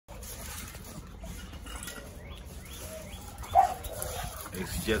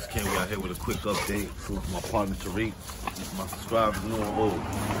Just came out here with a quick update. Salute to my partner Tariq. My subscribers new and old.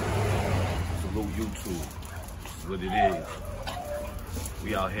 Salute YouTube. This is what it is.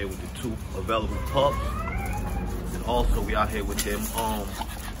 We out here with the 2 available pups. And also we out here with them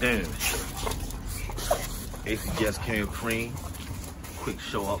AC just came cream. Quick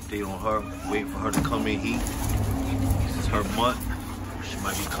show update on her. Waiting for her to come in heat. This is her month. She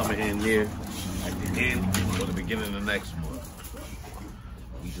might be coming in there at the end or the beginning of the next month.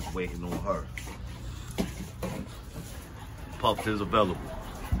 We just waiting on her. Pups is available.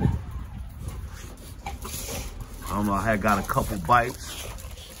 I don't know, I had got a couple bites.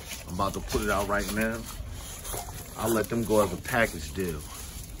 I'm about to put it out right now. I'll let them go as a package deal.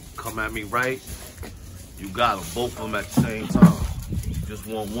 Come at me right, you got them, both of them at the same time. You just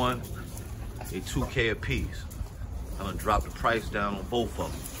want one, they $2K a piece. I'm gonna drop the price down on both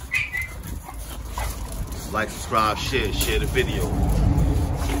of them. Like, subscribe, share the video.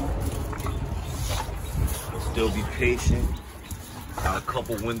 Still be patient. Got a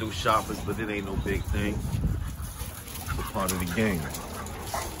couple window shoppers, but it ain't no big thing. It's a part of the game.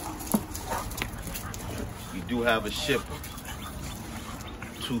 We do have a shipper.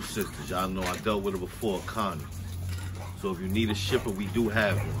 2 sisters. Y'all know I dealt with her before, Connie. So if you need a shipper, we do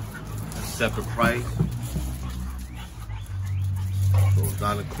have one. A separate price. So it's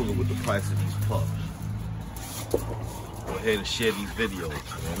not included with the price of these pups. Go ahead and share these videos,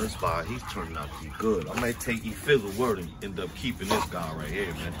 man. This guy, he's turning out to be good. I might take Phil's word and end up keeping this guy right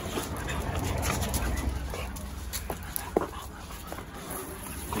here, man.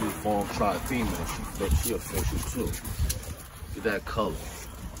 Blue Farm Tri female, she official too. Look at that color.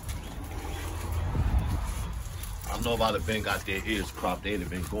 I know if I'd have been got their ears cropped, they'd have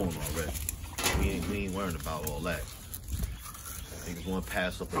been going already. We ain't worrying about all that. Niggas want to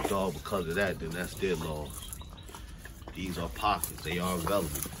pass up a dog because of that, then that's their loss. These are pockets. They are available.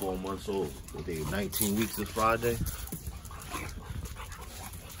 4 months old. They 19 weeks this Friday.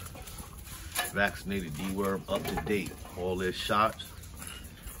 Vaccinated, deworm, up to date. All their shots.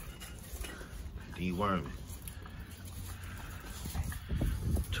 Deworming.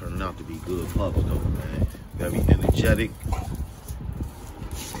 Turning out to be good pups though, man. Very energetic.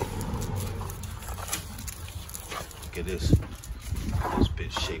 Look at this. This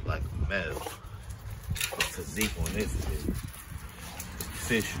bitch shaped like a medal. The physique on this bitch.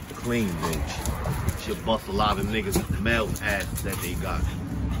 Fish, clean bitch. She'll bust a lot of niggas' male ass that they got.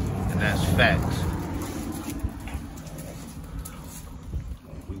 And that's facts.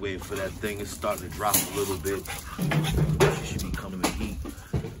 We waiting for that thing. It's starting to drop a little bit. She should be coming to heat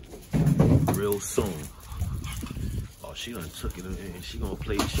real soon. Oh, she done took it and she gonna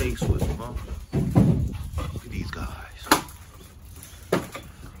play chase with them, huh? Look at these guys.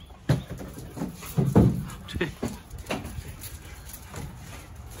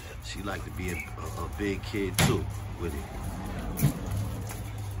 She like to be a big kid too with it.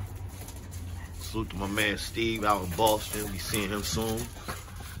 Salute to my man Steve out in Boston. We seeing him soon.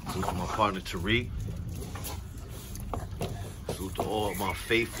 Salute to my partner Tariq. Salute to all my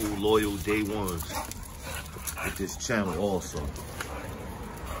faithful, loyal day ones with this channel also.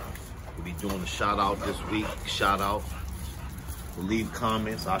 We'll be doing a shout out this week. Shout out. We'll leave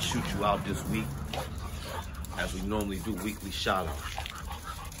comments. I'll shoot you out this week, as we normally do weekly shout outs.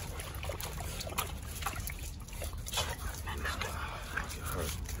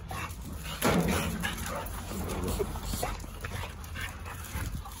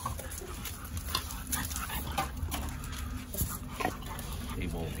 They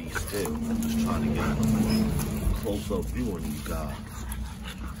won't be still. I'm just trying to get a close-up view on these guys.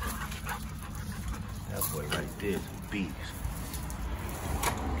 That boy right there is a beast.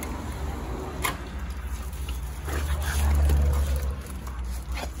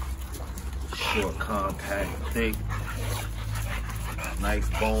 Short, compact, thick. Nice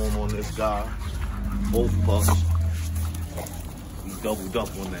bone on this guy. Both pups. We doubled up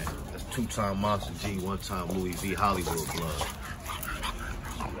on that. That's 2-time Monster G, 1-time Louis V Hollywood blood.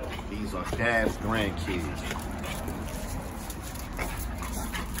 These are Dad's grandkids.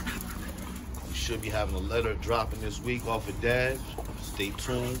 We should be having a letter dropping this week off of Dad. Stay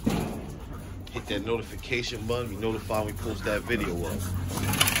tuned. Hit that notification button. Be notified when we post that video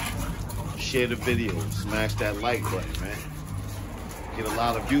up. Share the video. Smash that like button, man. Get a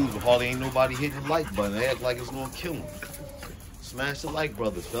lot of views, but hardly ain't nobody hitting the like button. They act like it's gonna kill them. Smash the like,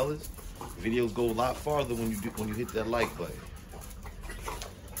 brothers, fellas. Videos go a lot farther when you hit that like button.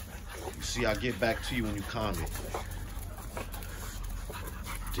 You see, I get back to you when you comment.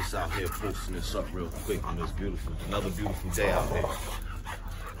 Just out here posting this up real quick on this beautiful, another beautiful day out here.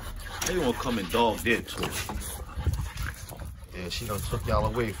 They won't come and dog dead to it. Yeah, she done took y'all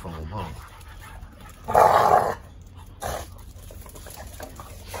away from him, huh?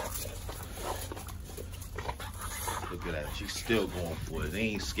 Look at that. She's still going for it. They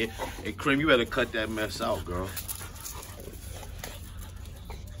ain't scared. Hey, Krim, you better cut that mess out, girl.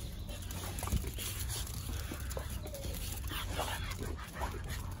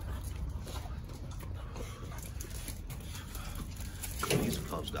 These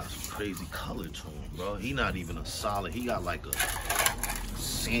pups got some crazy color to him, bro. He not even a solid. He got like a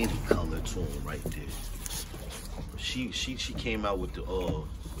sandy color to him right there. She came out with the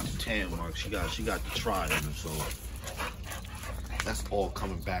tan mark. She got the tri in her, so that's all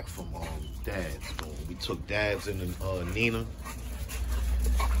coming back from Dad's. So we took Dad's and Nina,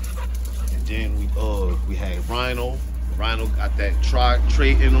 and then we had Rhino. Rhino got that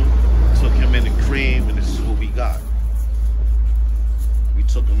trait in him. Took him in the cream, and this is what we got. We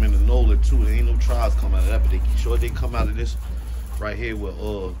took him in the Nola too. There ain't no trials come out of that, but they sure they come out of this right here with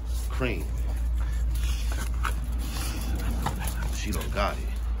cream. She done got it.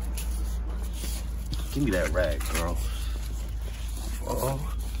 Give me that rag, girl. Oh,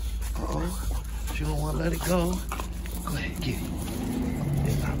 she don't want to let it go. Go ahead, get it.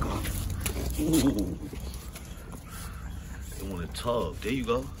 There I go. Ooh. They want to tug. There you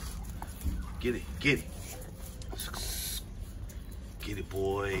go. Get it, get it. Get it,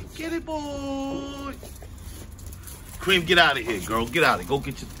 boy. Get it, boy. Cream, get out of here, girl. Get out of here.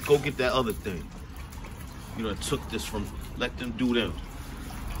 Go get that other thing. You done took this from. Let them do them.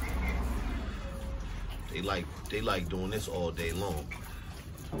 They like doing this all day long.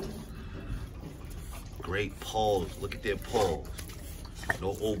 Great paws. Look at their paws.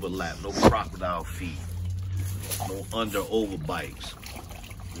 No overlap. No crocodile feet. No under overbites.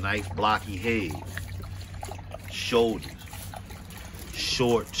 Nice blocky head. Shoulders.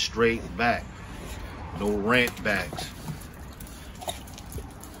 Short, straight back. No rant backs.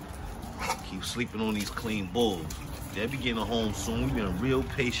 Keep sleeping on these clean bulls. They'll be getting home soon. We've been real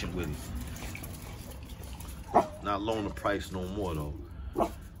patient with it. Not lowering the price no more though.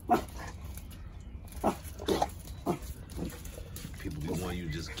 People be wanting you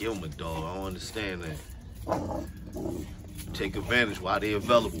to just give them a dog. I don't understand that. Take advantage while they're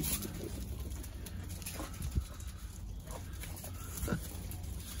available.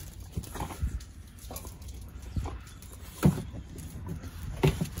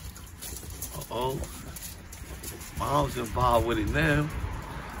 Uh-oh. Mom's involved with it now.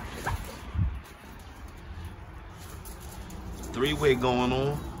 Three-way going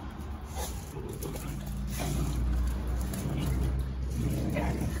on.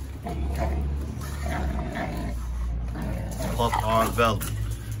 Pup are available.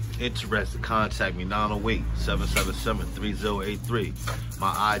 Interested, contact me 908-777-3083.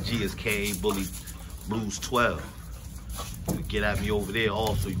 My IG is Kamp.ABKC 12. You can get at me over there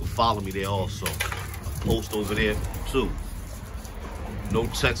also. You can follow me there also. Post over there too. No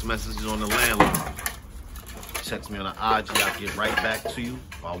text messages on the landline. Text me on the IG, I'll get right back to you.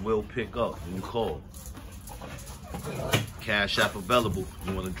 I will pick up. You can call. Cash App available.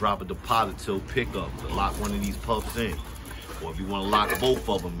 You want to drop a deposit till pickup to lock one of these pups in. Or if you want to lock both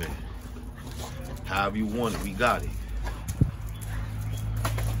of them in. However you want it, we got it.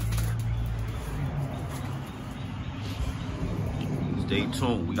 Stay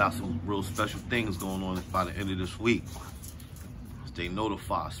tuned. We got some real special things going on by the end of this week. Stay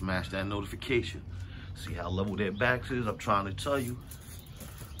notified. Smash that notification. See how level their backs is? I'm trying to tell you.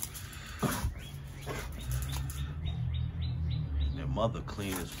 Their mother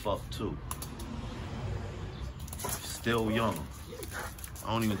clean as fuck too. Still young.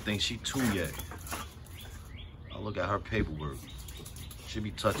 I don't even think she 2 yet. I look at her paperwork. She'll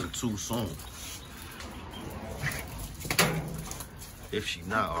be touching 2 soon. If she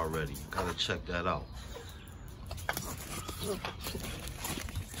not already, gotta check that out.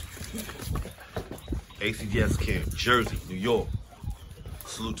 ACDS Camp, Jersey, New York.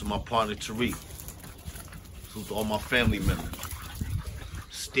 Salute to my partner Tariq. Salute to all my family members.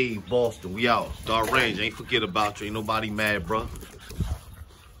 Steve, Boston, we out. Dark Range, ain't forget about you. Ain't nobody mad, bruh.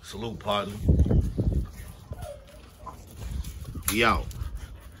 Salute, partner. We out.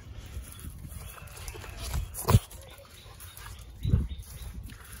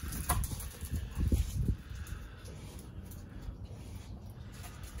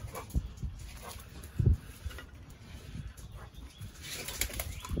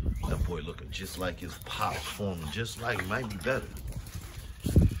 That boy looking just like his pops, forming just like, might be better.